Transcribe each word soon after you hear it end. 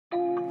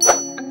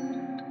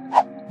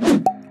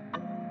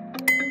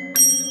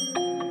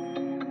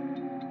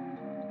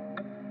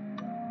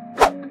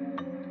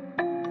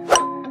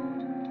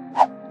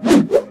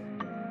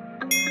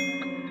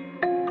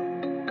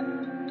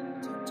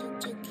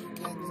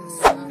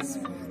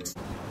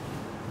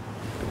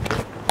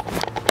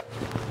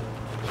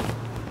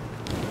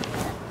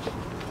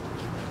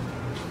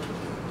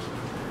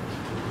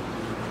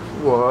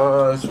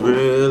What's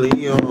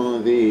really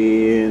on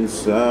the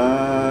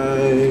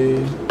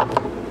inside?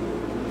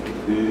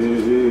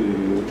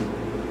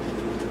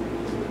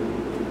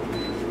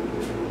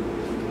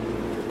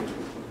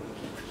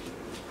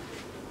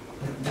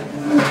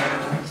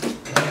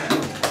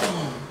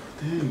 Oh,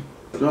 dang,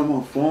 drop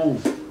my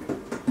phone.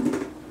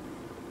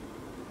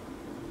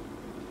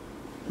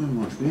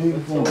 My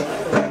dang phone. I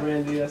told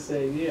Randy, I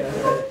said, yeah, I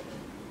said,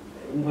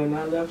 when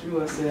I left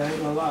you, I said, I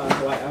ain't gonna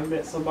lie. Like, I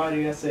met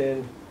somebody, I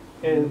said,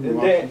 and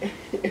then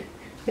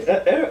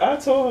I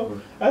told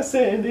him, I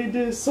said, and they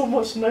did so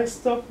much nice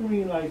stuff for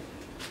me, like,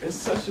 in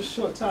such a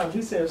short time.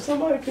 He said, if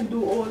somebody can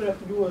do all that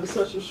for you in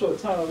such a short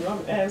time,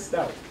 I'm asked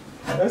out.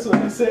 That's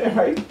what he said,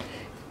 right?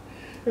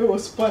 It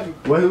was funny.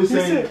 What he was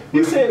saying?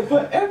 He said,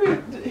 but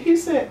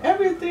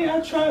everything I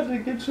tried to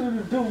get you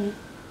to do,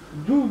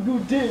 you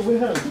did with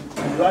him.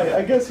 Like,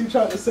 I guess he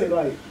tried to say,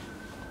 like,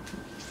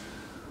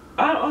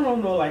 I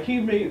don't know, like, he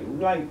made,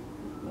 like,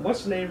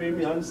 what's your name made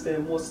me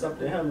understand more stuff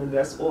than him, and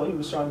that's all he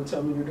was trying to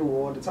tell me to do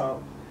all the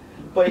time.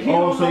 But he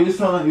so you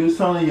was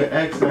telling your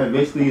ex that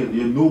basically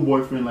your new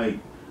boyfriend, like,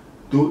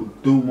 do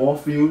more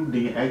for you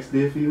than your ex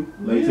did for you?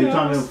 Like, yeah, so you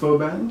trying to feel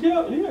bad?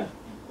 Yeah.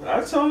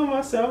 I told him,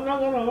 I said, I'm not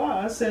gonna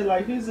lie. I said,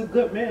 like, he's a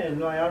good man.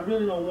 Like, I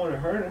really don't want to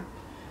hurt him.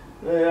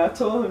 And I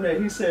told him that.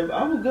 He said,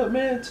 I'm a good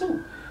man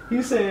too.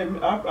 He said,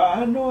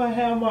 I know I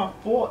have my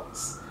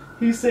faults.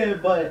 He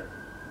said, but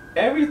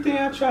everything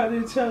I tried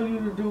to tell you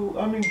to do,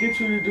 get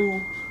you to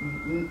do,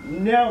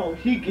 now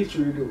he gets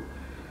you to do.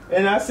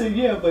 And I said,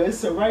 yeah, but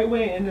it's the right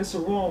way and it's the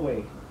wrong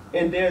way.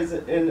 And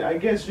I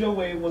guess your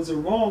way was the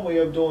wrong way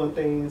of doing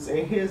things,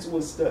 and his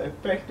was the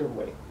effective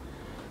way.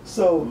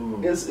 So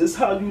it's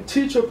how you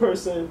teach a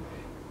person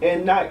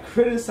and not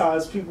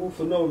criticize people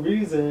for no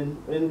reason.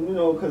 And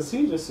because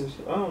he just,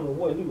 I don't know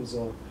what he was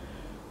on.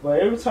 But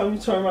every time you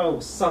turn around, it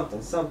was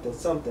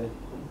something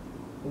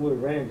with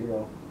Randy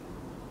though.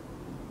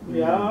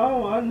 Yeah,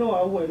 I know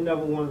I would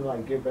never want to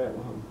like get back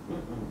with him.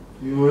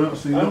 You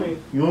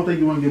don't think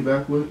you want to get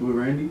back with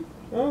Randy?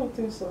 I don't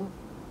think so.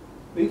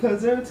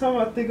 Because every time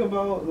I think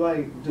about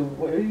like the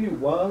way he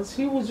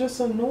was just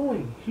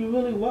annoying. He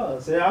really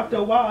was. And after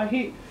a while,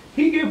 he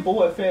get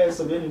bored fast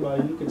of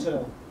anybody. You can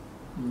tell.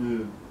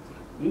 Yeah.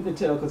 You can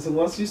tell because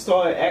once he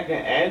started acting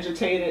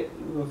agitated,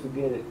 you gonna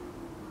forget it.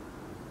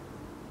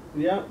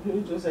 Yeah, he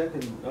was just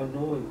acting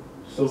annoyed.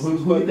 So who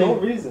for no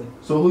reason.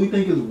 So who do you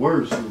think is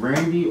worse,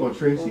 Randy or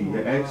Tracy,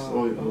 your ex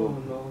or?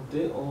 Oh no,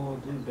 they all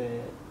did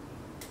bad.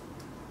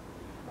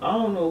 I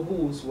don't know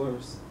who was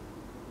worse.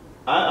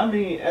 I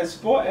mean, as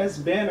far as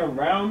being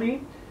around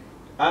me,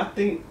 I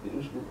think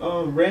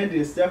Randy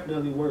is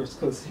definitely worse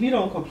because he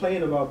don't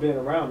complain about being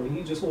around me.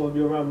 He just want to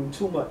be around me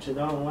too much, and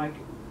I don't like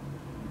it.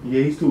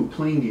 Yeah, he's too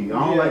clingy. I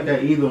don't like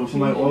that either. When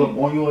somebody all up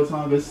on you all the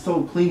time, it's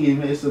so clingy,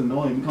 man. It's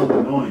annoying. It becomes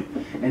annoying,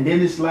 and then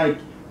it's like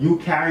you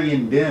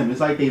carrying them. It's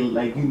like they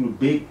like you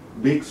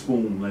big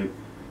spoon. Like,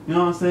 you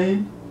know what I'm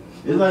saying?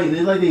 It's like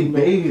they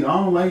babies. I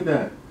don't like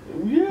that.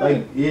 Yeah.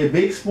 Like, yeah,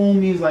 big spoon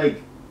means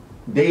like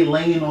they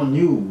laying on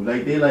you.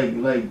 Like they like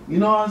you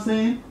know what I'm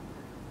saying?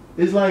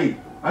 It's like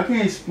I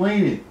can't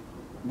explain it.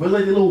 But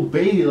like the little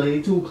baby, like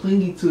they too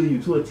clingy to you,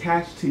 too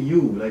attached to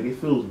you. Like it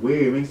feels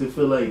weird. It makes it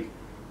feel like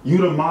you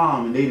the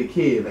mom and they the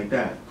kid, like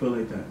that. Feel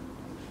like that.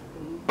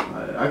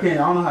 I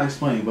don't know how to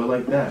explain it, but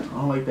like that. I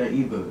don't like that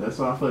either. That's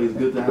why I feel like it's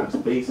good to have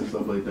space and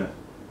stuff like that.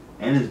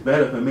 And it's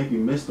better if it make you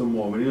miss them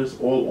more. When they're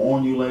just all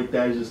on you like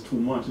that, it's just too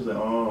much. It's like,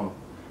 oh,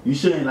 you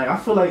shouldn't. Like I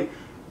feel like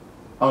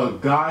a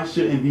guy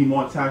shouldn't be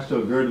more attached to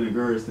a girl than a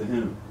girl is to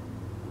him.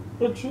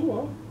 But you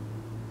are.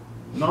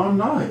 No, I'm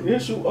not.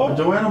 Yes, you are.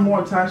 Joanna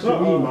more attached to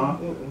me, ma.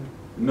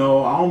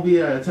 No, I don't be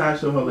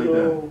attached to her like that.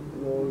 No,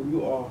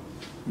 you are.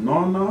 No,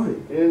 I'm not.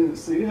 And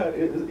see how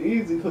it's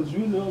easy because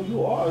you know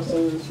you are, so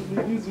it should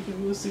be easy for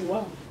you to see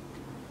why.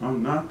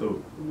 I'm not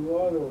though. You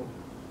are though.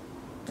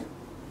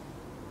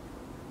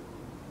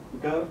 You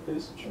gotta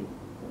face the truth.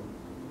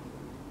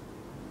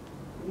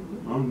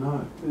 I'm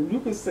not. You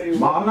can say,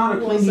 Ma, I'm not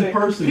a clingy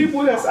person.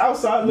 People that's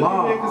outside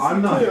looking in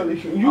can see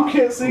clearly. You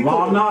can't see.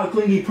 Ma, I'm not a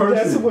clingy person.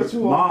 That's what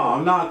you are. Ma,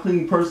 I'm not a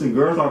clingy person.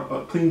 Girls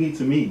are clingy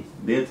to me.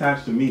 They're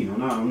attached to me.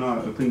 I'm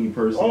not a clingy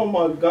person. Oh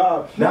my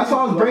God. That's why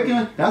I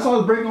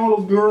was breaking all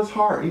those girls'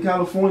 heart in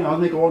California. I was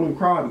making all of them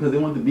cry because they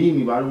wanted to be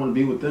me, but I didn't want to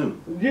be with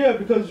them. Yeah,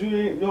 because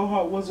your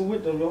heart wasn't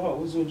with them. Your heart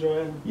was with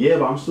Joanna. Yeah,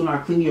 but I'm still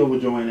not clingy over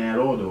Joanna at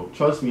all, though.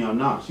 Trust me, I'm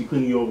not. She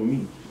clingy over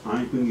me. I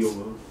ain't clingy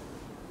over her.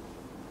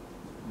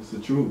 It's the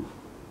truth.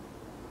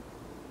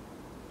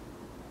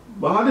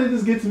 But how did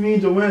this get to me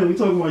and Joanna? We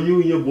talking about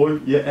you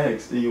and your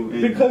ex and your.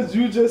 Because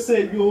you just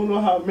said you don't know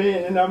how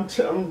men, and I'm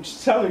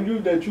telling you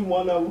that you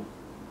one of them.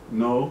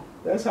 No.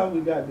 That's how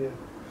we got there.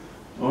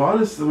 Oh,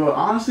 honestly though,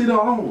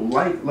 I don't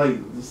like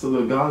so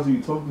the guys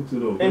you talking to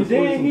though. And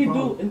then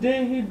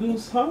he do,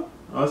 huh?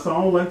 I said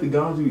I don't like the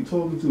guys you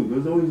talking to.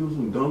 Cause they always do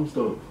some dumb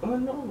stuff. I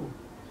know.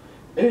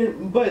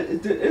 But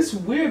it's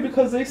weird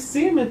because they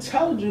seem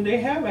intelligent. They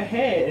have a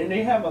head and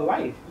they have a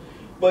life,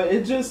 but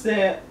it's just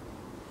that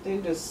they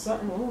just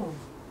something wrong.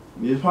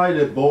 Yeah, it's probably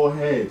that bald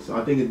head. So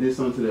I think it did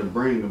something to their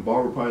brain. The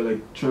barber probably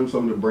like trimmed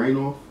some of the brain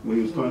off when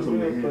he was cutting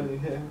some of their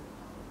hair.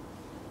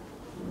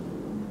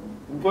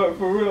 But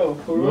for real,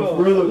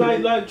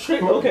 like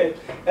Tracy. Okay,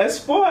 as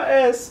far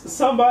as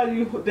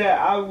somebody that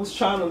I was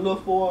trying to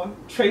look for,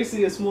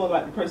 Tracy is more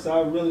like the person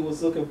I really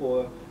was looking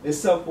for.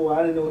 Except for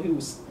I didn't know he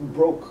was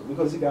broke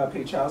because he got to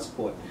pay child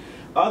support.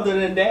 Other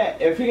than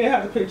that, if he didn't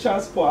have to pay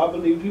child support, I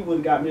believe he would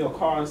have got me a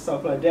car and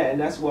stuff like that, and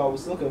that's what I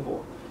was looking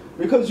for.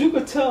 Because you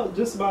could tell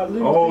just about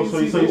little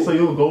things. So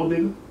you're a gold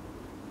digger?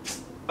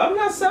 I'm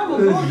not saying I'm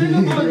a gold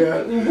digger,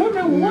 but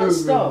women want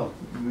stuff.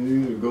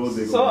 You're a gold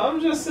digger. So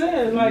I'm just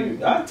saying,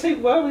 like, I take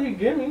whatever he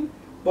give me,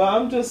 but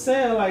I'm just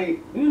saying,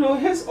 like, you know,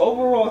 his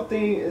overall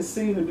thing is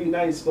seemed to be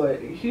nice, but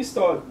he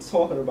started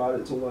talking about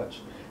it too much,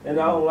 and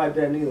I don't like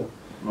that neither.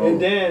 Oh.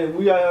 And then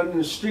we are in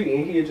the street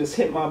and he just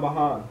hit my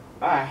behind.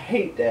 I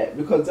hate that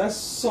because that's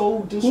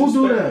so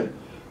disrespectful. Who do that?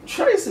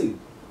 Tracy.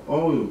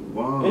 Oh,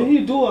 wow. And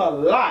he do a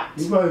lot.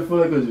 He probably feel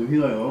like he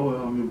like, oh,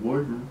 I'm your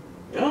boyfriend.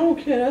 I don't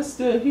care. That's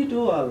still, he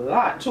do a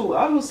lot too.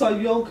 I was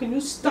like, yo, can you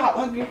stop?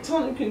 I keep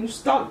telling you, can you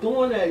stop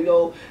doing that,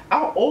 yo?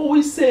 I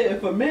always said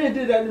if a man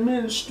did that to me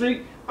in the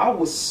street, I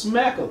would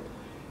smack him.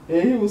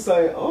 And he was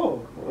like,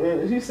 oh.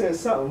 And he said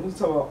something. He was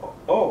talking about,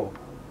 oh.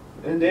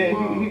 And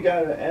then he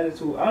got an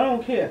attitude. I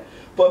don't care.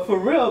 But for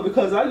real,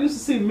 because I used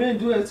to see men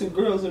do that to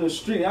girls in the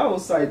street, I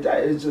was like,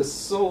 that is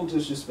just so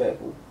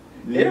disrespectful.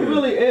 Yeah. It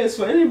really is.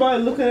 For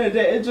anybody looking at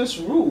that, it's just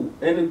rude.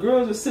 And the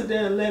girls just sit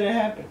there and let it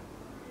happen.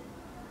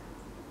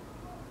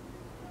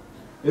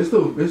 It's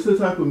the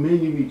type of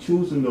men you be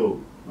choosing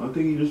though. I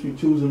think you just be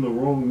choosing the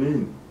wrong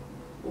men.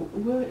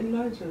 Well,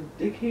 Elijah,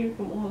 they came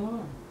from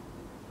online.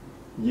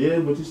 Yeah,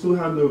 but you still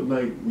have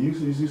the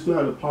you still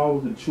have the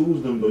power to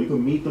choose them though. You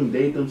can meet them,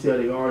 date them, see how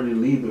they are, and then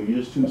leave them. You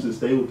just choose to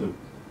stay with them.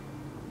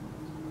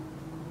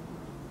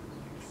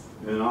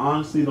 And I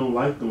honestly don't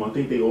like them. I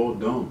think they all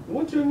dumb.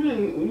 What you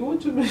mean?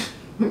 What you mean?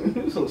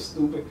 You're so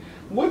stupid.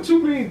 What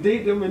you mean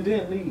date them and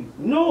then leave?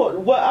 No,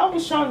 what I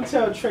was trying to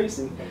tell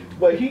Tracy,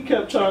 but he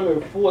kept trying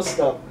to force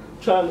stuff,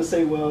 trying to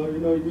say, well, you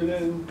know, you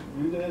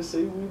didn't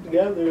say we were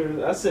together.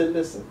 And I said,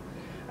 listen.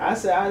 I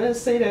said, I didn't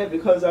say that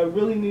because I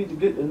really need to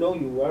get to know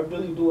you. I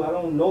really do. I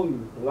don't know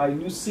you. Like,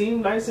 you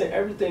seem nice and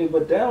everything,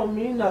 but that don't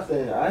mean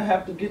nothing. I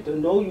have to get to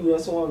know you.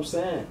 That's what I'm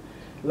saying.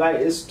 Like,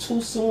 it's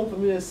too soon for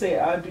me to say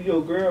I'd be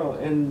your girl.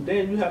 And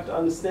then you have to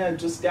understand,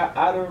 just got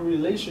out of a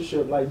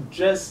relationship, like,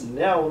 just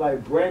now,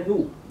 like, brand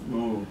new.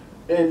 Oh.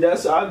 And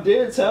I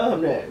did tell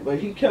him that, but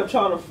he kept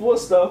trying to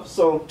force stuff.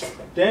 So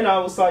then I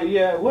was like,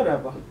 yeah,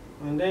 whatever.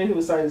 And then he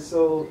was like,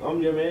 so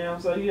I'm your man? I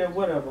was like, yeah,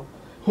 whatever.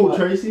 Who, but,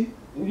 Tracy?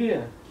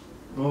 Yeah.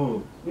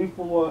 Oh.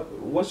 Before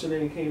what's your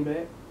name came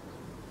back.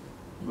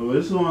 Oh,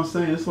 this is what I'm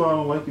saying. That's why I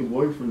don't like your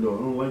boyfriend though. I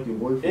don't like your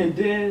boyfriend. And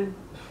then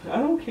I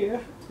don't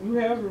care. You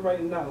have the right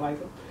to not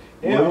like him.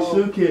 And, well,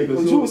 he should care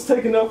because you was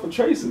taking up for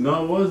Tracy.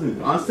 No, it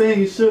wasn't. I'm saying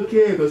he should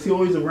care because he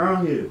always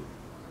around here.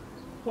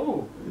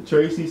 Who?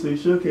 Tracy, so he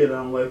should care that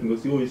I don't like him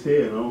because he always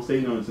here and I don't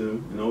say nothing to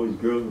him and I always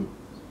grill him.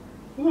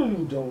 No,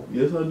 you don't.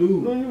 Yes, I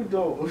do. No, you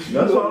don't.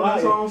 That's why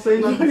I don't say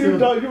nothing to him. You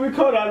don't. You be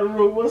caught out of the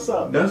room. What's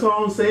up? That's why I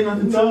don't say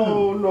nothing to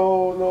him.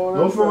 No.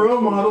 No, for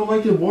real, man. I don't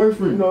like your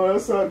boyfriend. No,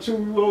 that's not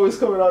true. You always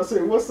coming out and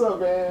saying, what's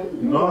up,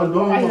 man?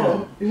 No, I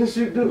don't. Yes,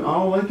 you do. I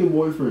don't like your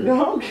boyfriend. I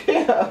don't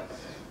care.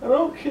 I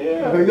don't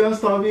care. You gotta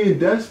stop being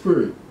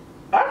desperate.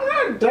 I'm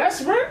not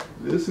desperate.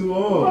 Yes, you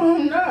are. No,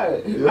 I'm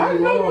not. Yes, I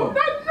know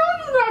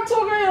you're not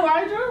talking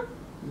Elijah.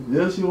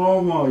 Yes, you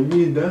are, man. You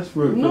being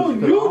desperate. No,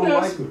 you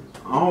desperate.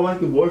 I don't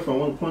like your boyfriend.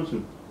 I want to punch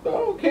him. I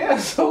don't care,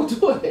 so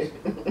do it.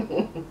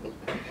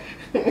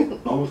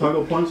 I'm gonna try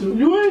to punch him?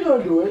 You ain't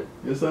gonna do it.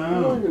 Yes, I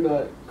am. No, you're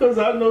not. Because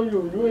I know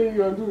you. You ain't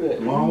gonna do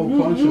that. Well, I'm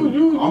gonna punch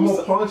him. I'm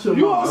gonna punch him.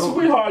 You're a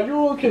sweetheart. You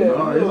don't care.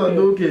 No, yes, I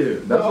do care.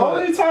 The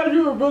only time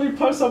you would really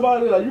punch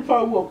somebody, like you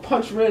probably would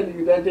punch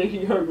Randy that day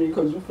he hurt me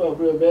because you felt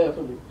real bad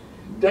for me.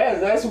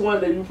 That's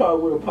one day you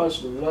probably would have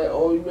punched me. Like,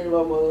 oh, you made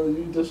my mother,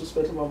 you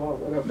disrespected my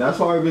mom, whatever. That's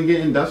why I've been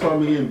getting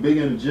big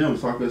in the gym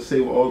so I could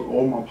save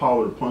all my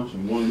power to punch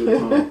him one good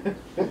time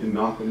and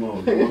knock him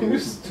out. You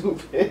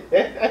stupid.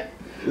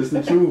 It's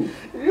the truth.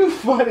 You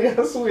funny,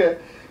 I swear.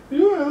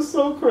 You are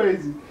so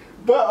crazy.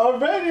 But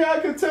already I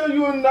could tell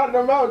you and knock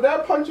them out.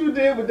 That punch you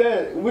did with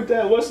that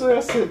what's that? I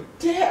said,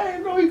 damn, I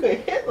didn't know you could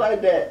hit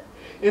like that.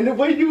 And the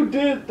way you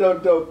did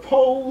the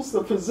pose,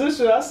 the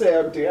position, I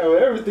said, damn,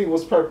 everything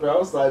was perfect. I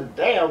was like,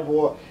 damn,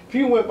 boy. If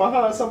you went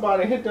behind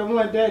somebody and hit them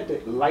like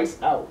that,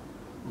 lights out.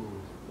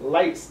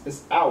 Lights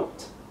is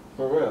out.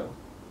 For real.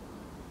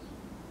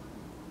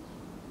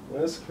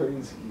 That's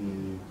crazy.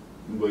 Yeah.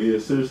 But yeah,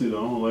 seriously though,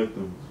 I don't like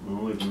them. I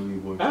don't like them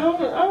anymore. I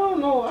don't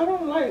know. I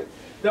don't like,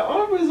 the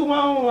only reason why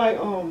I don't like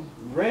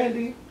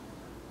Randy,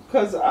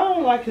 because I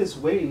don't like his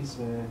ways,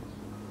 man.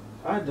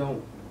 I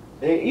don't.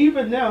 And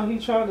even now, he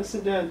trying to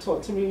sit down and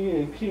talk to me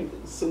and keep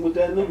with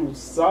that little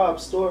sob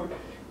story.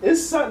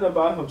 It's something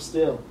about him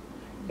still.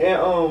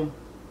 And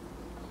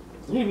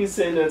he be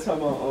saying that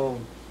talking about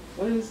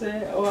what did he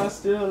say? Oh, I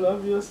still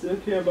love you, I still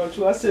care about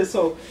you. I said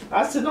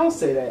don't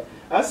say that.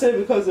 I said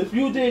because if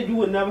you did, you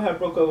would never have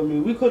broke up with me.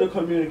 We could have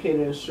communicated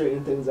and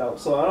straightened things out.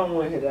 So I don't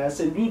want to hear that. I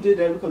said you did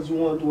that because you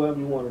want to do whatever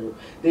you want to do.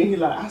 Then he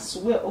like, I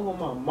swear over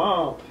my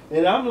mom.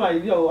 And I'm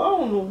like, yo, I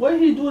don't know what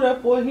he do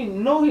that for. He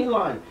know he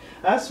lying.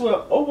 I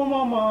swear over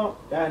my mom,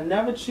 I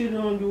never cheated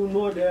on you,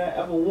 nor did I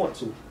ever want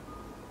to.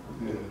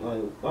 Yeah.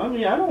 Like, I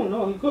mean, I don't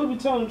know. He could be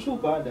telling the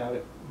truth, but I doubt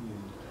it.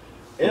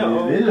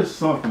 Yeah, they just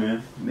suck,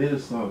 man. They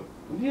just suck.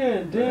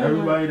 Yeah, damn.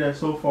 Everybody that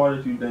so far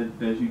that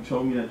you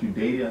told me that you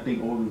dated, I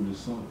think all of them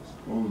just sucks.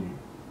 All of them.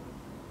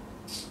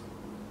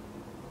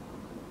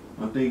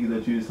 I think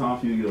that it's time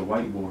for you to get a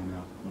white boy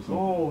now. Or something.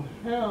 Oh,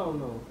 hell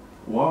no.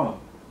 Why?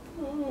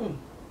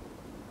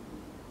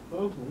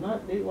 Those do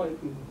not date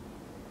white people.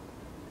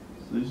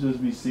 So let's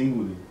just be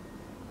single then.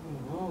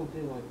 I don't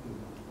date white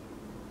people.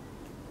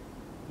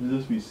 Let's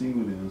just be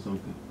single then or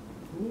something.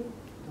 Yeah,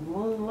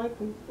 more than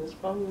likely, that's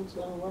probably what's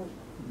gonna work.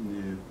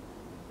 Yeah.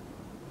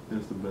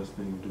 That's the best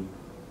thing to do.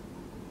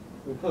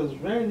 Because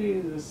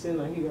Randy just seems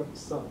like he up to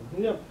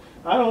something.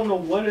 I don't know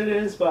what it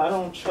is, but I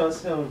don't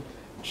trust him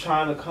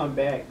trying to come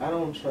back. I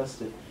don't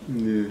trust it.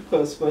 Yeah.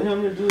 Because for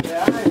him to do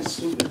that, I ain't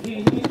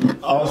stupid.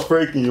 I was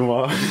pranking you,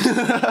 Mom.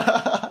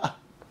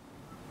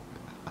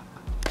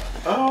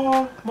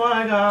 Oh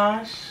my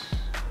gosh.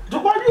 Why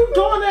are you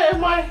doing that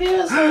in my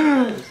hands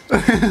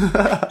like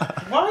this?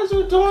 Why is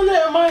you doing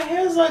that in my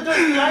hands like this,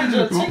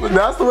 Elijah?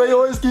 That's the way you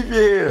always keep your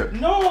hair.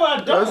 No,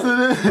 I don't. That's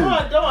it. No,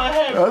 I don't. I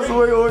have. That's the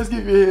way you always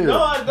keep your hair.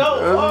 No, I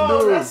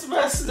don't. That's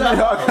messed up.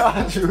 Yeah, I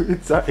got you.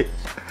 It's tight.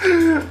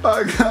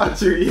 I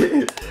got you.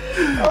 Yeah.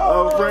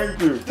 I'll prank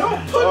you.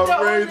 Don't put that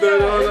on there.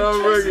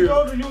 No, Tracy,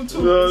 go to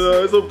YouTube.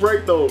 No, it's a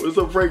prank though. It's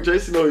a prank.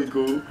 Jason know he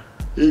cool.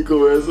 He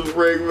cool, man. It's a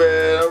prank,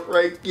 man. I'll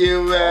prank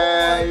you,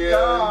 man.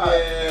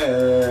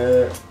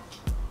 Yeah.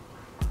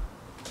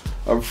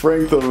 I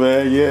pranked her,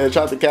 man. Yeah,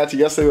 tried to catch her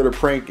yesterday with a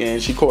prank, and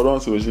she caught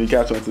on to it. She didn't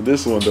catch on to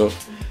this one, though.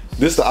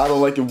 This the I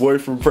don't like your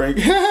boyfriend prank.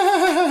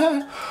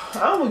 I'm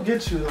gonna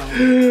get you, though.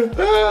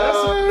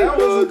 That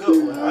was a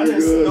good one. I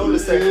didn't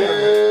notice that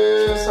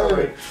camera.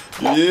 Sorry.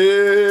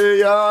 Yeah,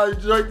 y'all.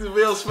 Enjoy this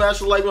video. Smash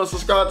the like button,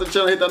 subscribe to the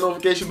channel, hit that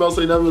notification bell so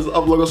you never miss an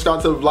upload. Go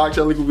subscribe to the vlog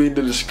channel. Link will be in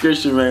the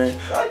description, man.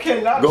 I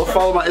cannot. Go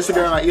follow my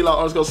Instagram at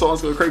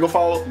Eli_so_Cray.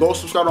 Go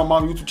subscribe to my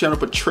mom's YouTube channel,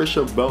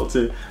 Patricia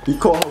Belton. We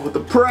call her with the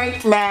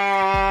prank, man.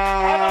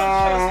 I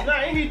don't trust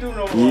nothing he do no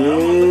more. I'm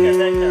gonna look at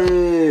that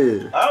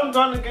camera. I'm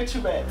gonna get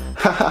you back.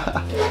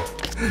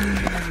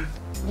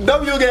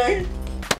 W gang.